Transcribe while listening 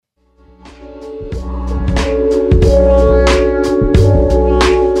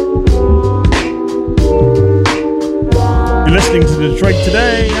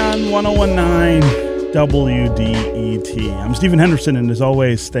1019 WDET. I'm Stephen Henderson, and as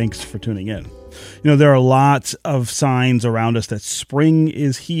always, thanks for tuning in. You know, there are lots of signs around us that spring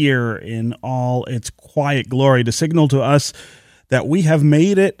is here in all its quiet glory to signal to us that we have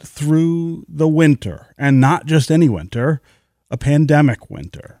made it through the winter, and not just any winter, a pandemic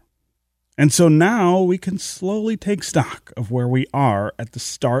winter. And so now we can slowly take stock of where we are at the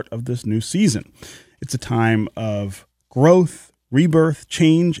start of this new season. It's a time of growth, rebirth,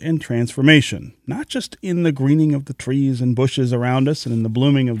 change, and transformation, not just in the greening of the trees and bushes around us and in the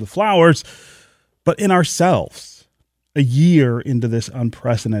blooming of the flowers, but in ourselves, a year into this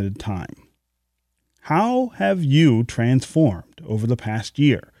unprecedented time. How have you transformed over the past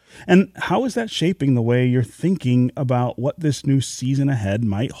year? And how is that shaping the way you're thinking about what this new season ahead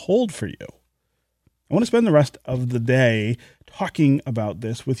might hold for you? I want to spend the rest of the day talking about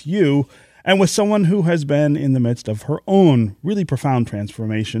this with you and with someone who has been in the midst of her own really profound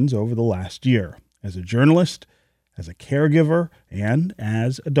transformations over the last year, as a journalist, as a caregiver, and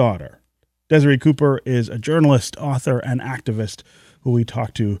as a daughter. Desiree Cooper is a journalist, author, and activist who we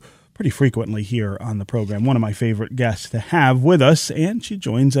talk to pretty frequently here on the program. One of my favorite guests to have with us, and she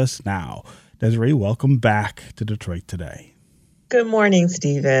joins us now. Desiree, welcome back to Detroit Today. Good morning,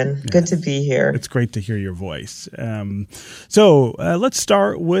 Stephen. Yes. Good to be here. It's great to hear your voice. So let's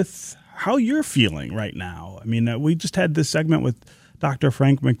start with how you're feeling right now. I mean, we just had this segment with Dr.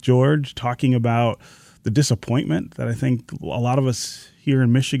 Frank McGeorge talking about the disappointment that I think a lot of us here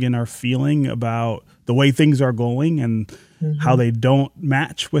in Michigan are feeling about the way things are going and how they don't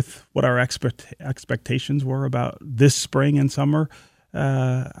match with what our expectations were about this spring and summer.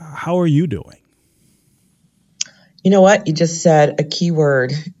 How are you doing? You know what? You just said a key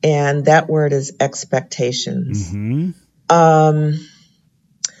word, and that word is expectations.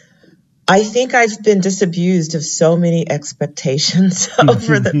 I think I've been disabused of so many expectations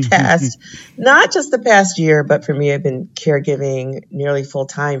over the past, not just the past year, but for me, I've been caregiving nearly full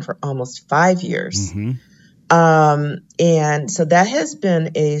time for almost 5 years. And so that has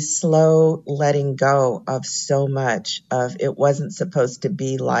been a slow letting go of so much of it wasn't supposed to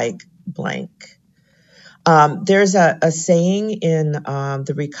be like blank. There's a saying in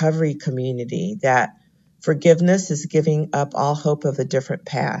the recovery community that forgiveness is giving up all hope of a different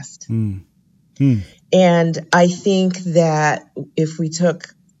past. And I think that if we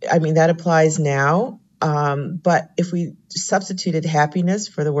took, I mean, that applies now, but if we substituted happiness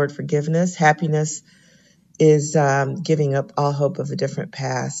for the word forgiveness, happiness is giving up all hope of a different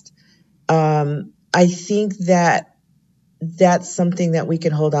past. I think that that's something that we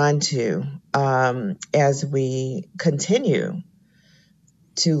can hold on to as we continue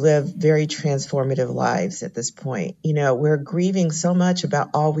to live very transformative lives at this point. You know, we're grieving so much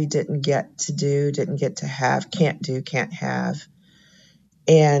about all we didn't get to do, didn't get to have, can't do, can't have.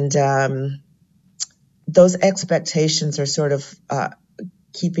 And those expectations are sort of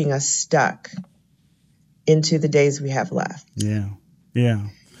keeping us stuck into the days we have left. Yeah.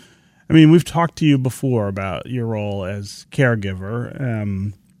 I mean, we've talked to you before about your role as caregiver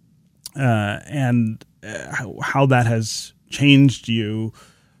and how that has changed you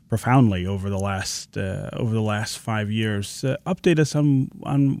profoundly over the last 5 years. Update us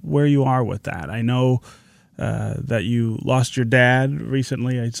on where you are with that. I know that you lost your dad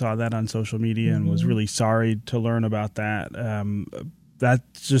recently. I saw that on social media and was really sorry to learn about that.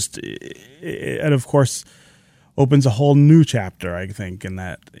 That just, and of course, opens a whole new chapter, I think, in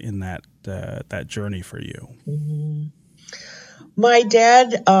that journey for you. My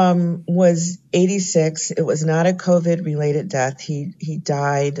dad was 86. It was not a COVID-related death. He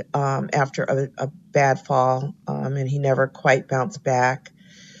died after a bad fall, and he never quite bounced back.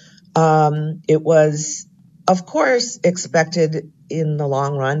 It was, of course, expected in the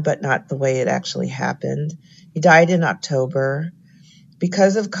long run, but not the way it actually happened. He died in October.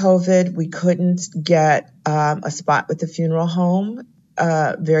 Because of COVID, we couldn't get a spot with the funeral home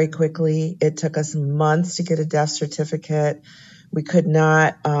very quickly. It took us months to get a death certificate. We could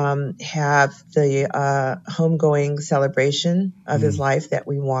not have the homegoing celebration of his life that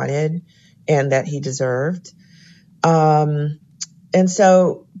we wanted and that he deserved. And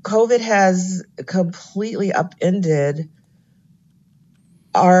so COVID has completely upended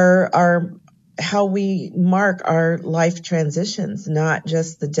our how we mark our life transitions, not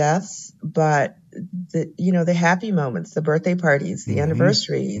just the deaths, but the happy moments, the birthday parties, the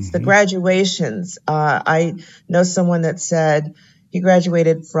anniversaries, the graduations. I know someone that said he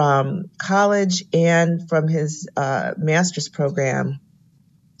graduated from college and from his master's program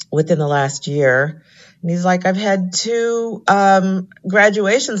within the last year. And he's like, I've had 2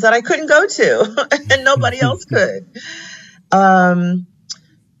 graduations that I couldn't go to and nobody else could.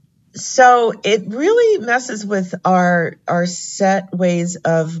 So it really messes with our set ways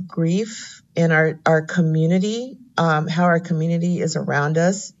of grief in our community, how our community is around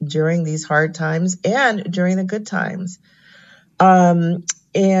us during these hard times and during the good times. Um,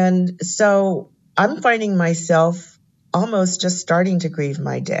 and so I'm finding myself almost just starting to grieve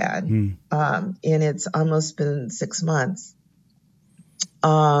my dad. Hmm. And it's almost been 6 months.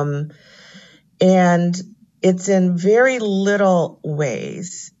 And it's in very little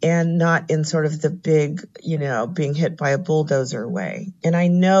ways and not in sort of the big, being hit by a bulldozer way. And I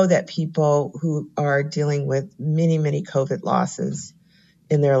know that people who are dealing with many, many COVID losses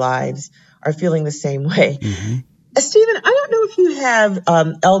in their lives are feeling the same way. Mm-hmm. Stephen, I don't know if you have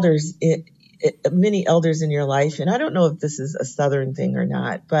elders, many elders in your life, and I don't know if this is a Southern thing or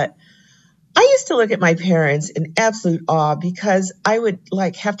not, but I used to look at my parents in absolute awe because I would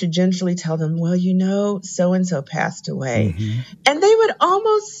have to gingerly tell them, well, so and so passed away. Mm-hmm. And they would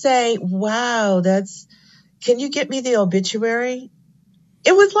almost say, wow, can you get me the obituary?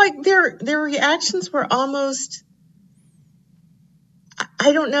 It was like their reactions were almost,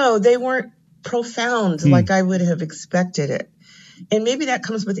 I don't know, they weren't profound like I would have expected it. And maybe that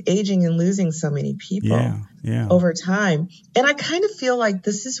comes with aging and losing so many people over time. And I kind of feel like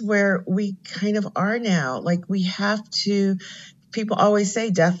this is where we kind of are now. Like we have to, people always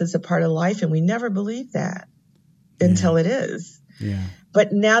say death is a part of life, and we never believe that until it is. Yeah.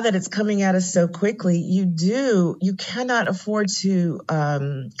 But now that it's coming at us so quickly, you cannot afford to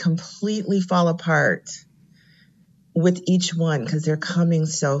completely fall apart with each one because they're coming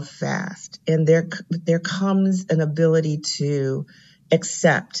so fast. And there comes an ability to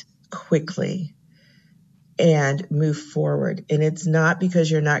accept quickly and move forward. And it's not because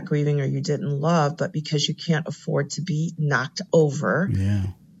you're not grieving or you didn't love, but because you can't afford to be knocked over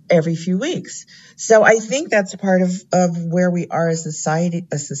every few weeks. So I think that's part of where we are as a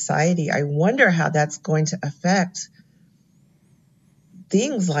society. I wonder how that's going to affect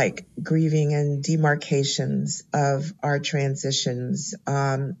things like grieving and demarcations of our transitions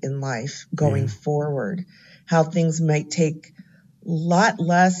in life going forward, how things might take a lot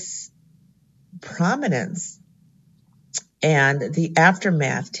less prominence and the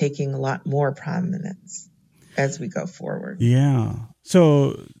aftermath taking a lot more prominence as we go forward. Yeah.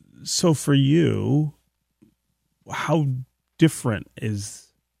 So for you, how different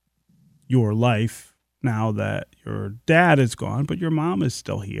is your life now that your dad is gone, but your mom is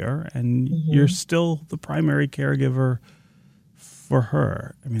still here and you're still the primary caregiver for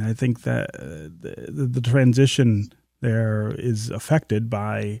her? I mean, I think that the transition there is affected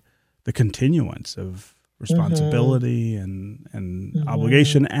by the continuance of responsibility and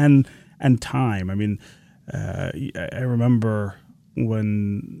obligation and time. I mean, I remember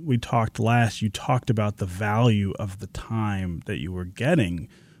when we talked last, you talked about the value of the time that you were getting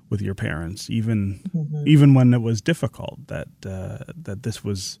with your parents, even when it was difficult. That this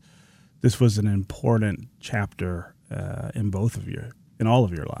was an important chapter in all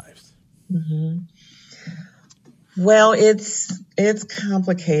of your lives. Mm-hmm. Well, it's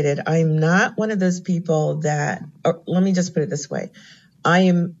complicated. I'm not one of those people that, or let me just put it this way. I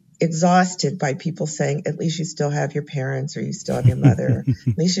am exhausted by people saying, at least you still have your parents or you still have your mother.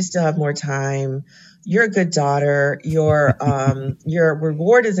 At least you still have more time. You're a good daughter. Your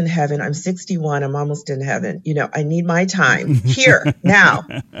reward is in heaven. I'm 61. I'm almost in heaven. I need my time here now.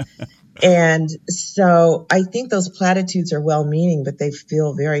 And so I think those platitudes are well-meaning, but they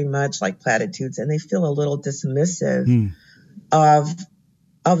feel very much like platitudes, and they feel a little dismissive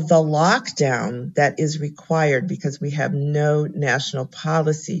of the lockdown that is required because we have no national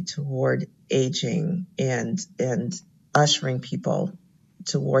policy toward aging and ushering people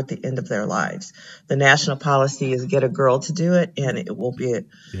toward the end of their lives. The national policy is get a girl to do it, and it will be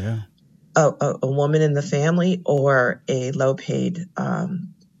a woman in the family or a low-paid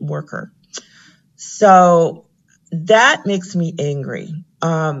worker. So that makes me angry.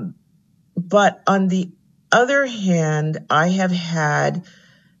 But on the other hand, I have had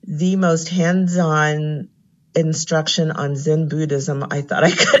the most hands-on instruction on Zen Buddhism I thought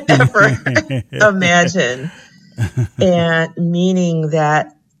I could ever imagine. And meaning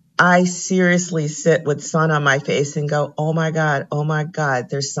that I seriously sit with sun on my face and go, oh my God,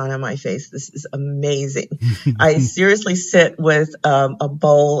 there's sun on my face. This is amazing. I seriously sit with a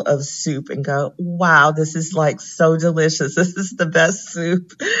bowl of soup and go, wow, this is so delicious. This is the best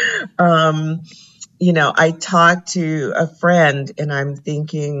soup. I talked to a friend and I'm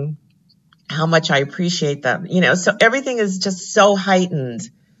thinking how much I appreciate them, so everything is just so heightened,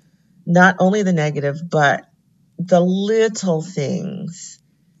 not only the negative, but the little things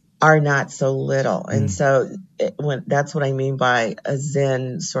are not so little. And so that's what I mean by a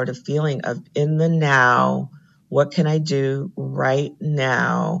Zen sort of feeling of in the now, what can I do right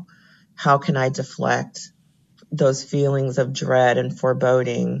now? How can I deflect those feelings of dread and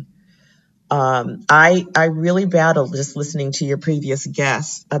foreboding? I really battled just listening to your previous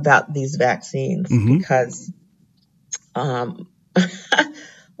guests about these vaccines because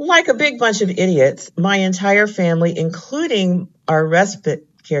like a big bunch of idiots, my entire family, including our respite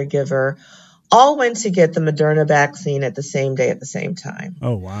caregiver, all went to get the Moderna vaccine at the same day at the same time.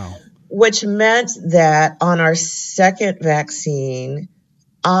 Oh, wow. Which meant that on our second vaccine,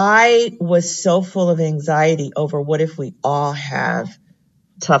 I was so full of anxiety over what if we all have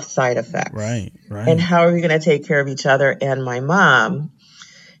tough side effects. Right. And how are we going to take care of each other and my mom?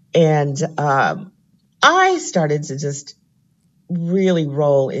 And I started to just really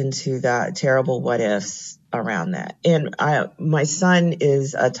roll into the terrible what ifs around that. And my son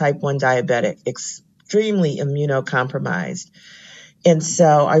is a type 1 diabetic, extremely immunocompromised. And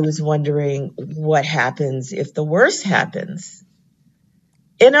so I was wondering what happens if the worst happens.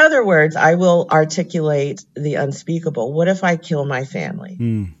 In other words, I will articulate the unspeakable. What if I kill my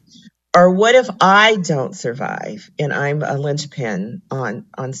family? Or what if I don't survive and I'm a linchpin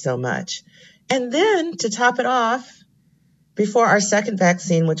on so much? And then to top it off, before our second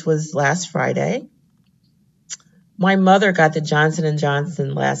vaccine, which was last Friday, my mother got the Johnson &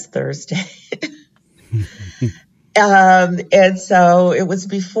 Johnson last Thursday. And so it was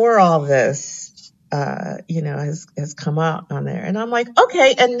before all this, has come out on there. And I'm like,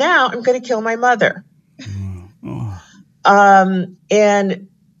 okay, and now I'm going to kill my mother. And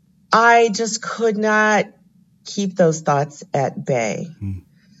I just could not keep those thoughts at bay.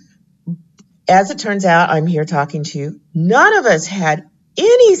 As it turns out, I'm here talking to you. None of us had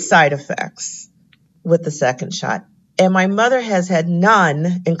any side effects with the second shot. And my mother has had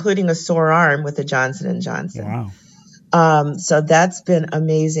none, including a sore arm with the Johnson & Johnson. Wow. So that's been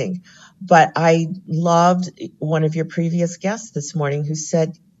amazing. But I loved one of your previous guests this morning who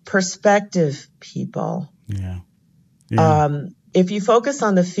said, perspective, people. Yeah. If you focus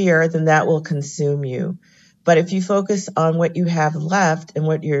on the fear, then that will consume you. But if you focus on what you have left and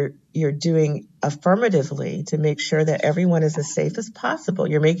what you're doing affirmatively to make sure that everyone is as safe as possible,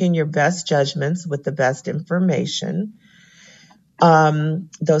 you're making your best judgments with the best information.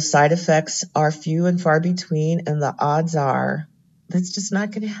 Those side effects are few and far between, and the odds are that's just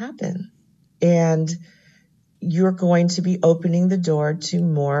not going to happen. And you're going to be opening the door to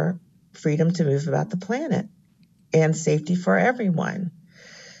more freedom to move about the planet and safety for everyone.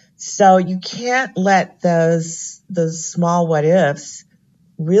 So you can't let those small what ifs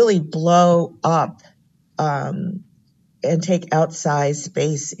really blow up and take outsized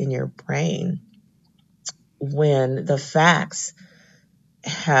space in your brain when the facts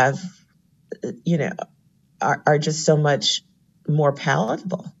are just so much more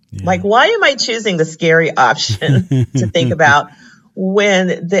palatable. Yeah. Like, why am I choosing the scary option to think about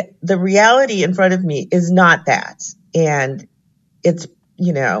when the reality in front of me is not that? And it's,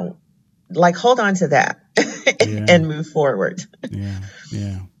 like, hold on to that and move forward.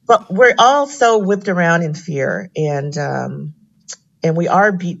 Yeah. But we're all so whipped around in fear, and we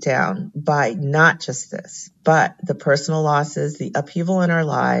are beat down by not just this, but the personal losses, the upheaval in our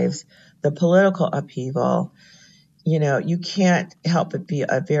lives, the political upheaval. You can't help but be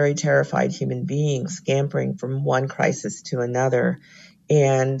a very terrified human being scampering from one crisis to another.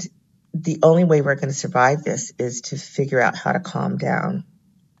 And the only way we're going to survive this is to figure out how to calm down.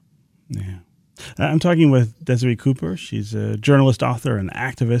 Yeah. I'm talking with Desiree Cooper. She's a journalist, author, and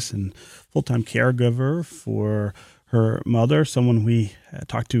activist and full-time caregiver for her mother, someone we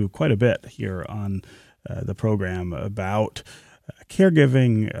talked to quite a bit here on the program about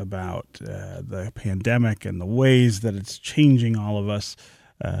caregiving, about the pandemic and the ways that it's changing all of us,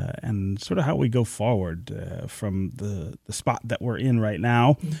 and sort of how we go forward from the spot that we're in right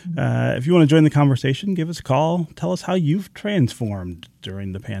now. Mm-hmm. If you want to join the conversation, give us a call. Tell us how you've transformed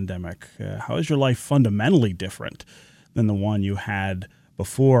during the pandemic. How is your life fundamentally different than the one you had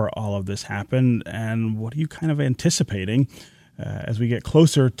before all of this happened? And what are you kind of anticipating as we get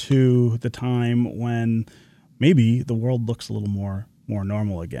closer to the time when maybe the world looks a little more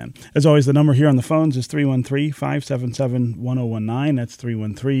normal again? As always, the number here on the phones is 313-577-1019. That's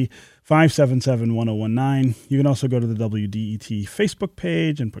 313-577-1019. You can also go to the WDET Facebook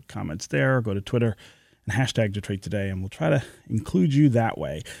page and put comments there, or go to Twitter and hashtag Detroit Today, and we'll try to include you that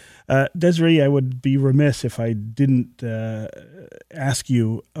way. Desiree, I would be remiss if I didn't ask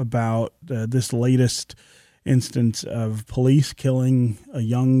you about this latest instance of police killing a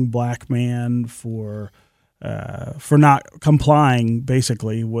young black man for for not complying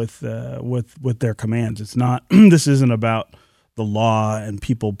basically with their commands. It's not. This isn't about the law and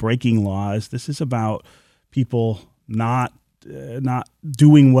people breaking laws. This is about people not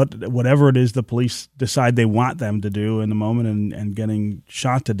doing whatever it is the police decide they want them to do in the moment and getting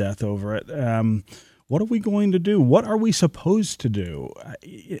shot to death over it. What are we going to do? What are we supposed to do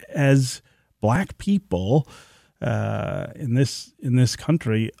as Black people in this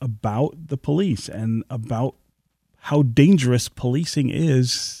country about the police and about how dangerous policing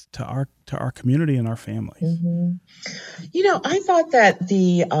is to our community and our families? Mm-hmm. I thought that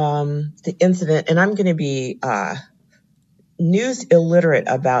the incident, and I'm going to be news illiterate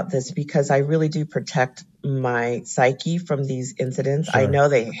about this because I really do protect my psyche from these incidents. Sure. I know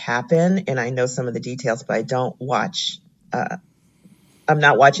they happen and I know some of the details, but I don't watch. I'm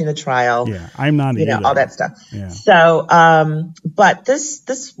not watching the trial. Yeah, I'm not either. All that stuff. Yeah. So, but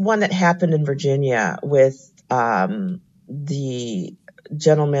this one that happened in Virginia with the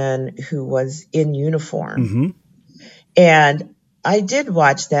gentleman who was in uniform, mm-hmm. and I did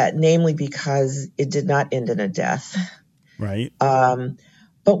watch that, namely because it did not end in a death. Right.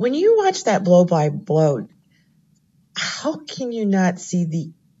 But when you watch that blow by blow, how can you not see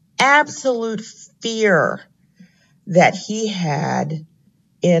the absolute fear that he had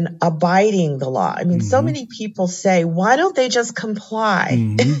in abiding the law? I mean, mm-hmm. so many people say, why don't they just comply?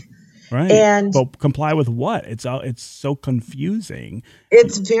 Mm-hmm. Right. But comply with what? It's so confusing.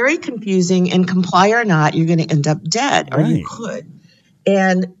 It's very confusing, and comply or not, you're going to end up dead, or you could.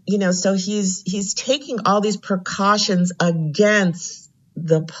 And, so he's taking all these precautions against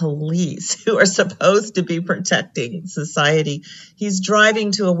the police who are supposed to be protecting society. He's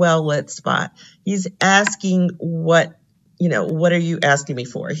driving to a well-lit spot. He's asking what are you asking me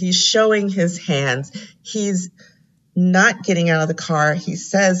for? He's showing his hands. He's not getting out of the car. He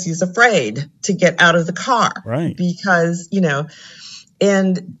says he's afraid to get out of the car. Right. Because,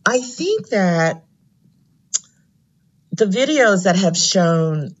 and I think that the videos that have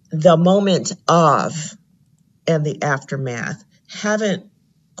shown the moment of and the aftermath haven't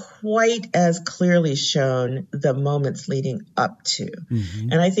quite as clearly shown the moments leading up to.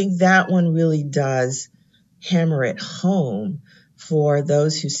 Mm-hmm. And I think that one really does hammer it home for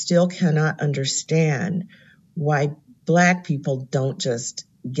those who still cannot understand why Black people don't just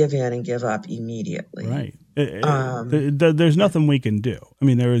give in and give up immediately. Right. There's nothing we can do. I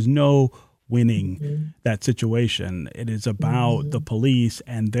mean, there is no winning mm-hmm. that situation. It is about mm-hmm. the police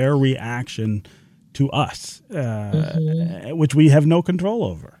and their reaction to us, mm-hmm. which we have no control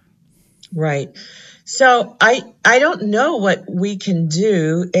over. Right. So I don't know what we can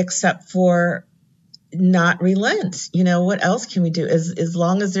do except for not relent. What else can we do? As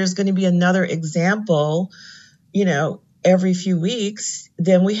long as there's going to be another example, every few weeks,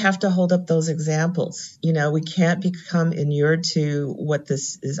 then we have to hold up those examples. We can't become inured to what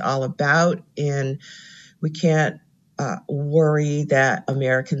this is all about, and we can't worry that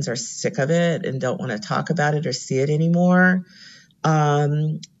Americans are sick of it and don't want to talk about it or see it anymore.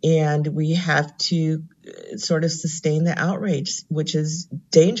 And we have to sort of sustain the outrage, which is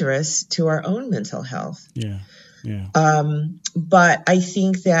dangerous to our own mental health. Yeah. Yeah. But I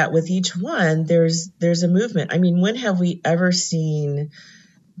think that with each one, there's a movement. I mean, when have we ever seen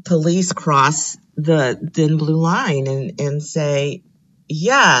police cross the thin blue line and say,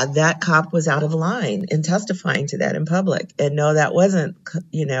 yeah, that cop was out of line, and testifying to that in public, and no, that wasn't,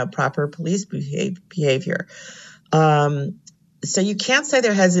 proper police behavior. So you can't say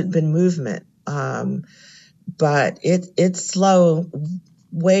there hasn't been movement, but it's slow,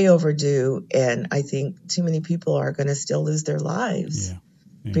 way overdue, and I think too many people are going to still lose their lives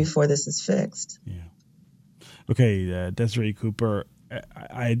before this is fixed. Yeah. Okay, Desiree Cooper,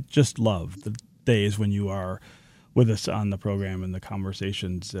 I just love the days when you are with us on the program and the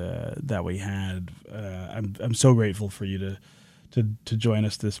conversations that we had. I'm so grateful for you to join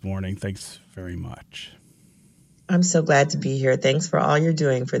us this morning. Thanks very much. I'm so glad to be here. Thanks for all you're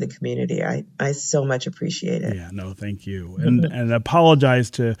doing for the community. I so much appreciate it. Yeah, no, thank you. And apologize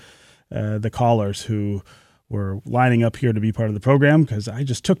to the callers who were lining up here to be part of the program, because I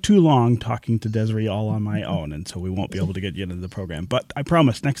just took too long talking to Desiree all on my own, and so we won't be able to get you into the program. But I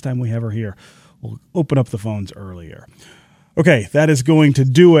promise next time we have her here, we'll open up the phones earlier. Okay, that is going to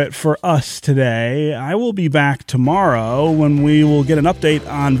do it for us today. I will be back tomorrow when we will get an update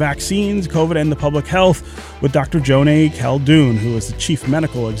on vaccines, COVID, and the public health with Dr. Jonay Caldoun, who is the Chief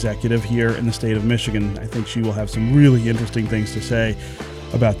Medical Executive here in the state of Michigan. I think she will have some really interesting things to say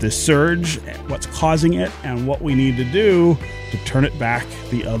about this surge, what's causing it, and what we need to do to turn it back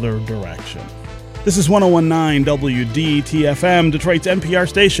the other direction. This is 101.9 WDTFM, Detroit's NPR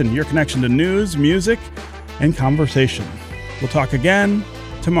station, your connection to news, music, and conversation. We'll talk again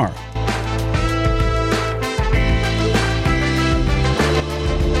tomorrow.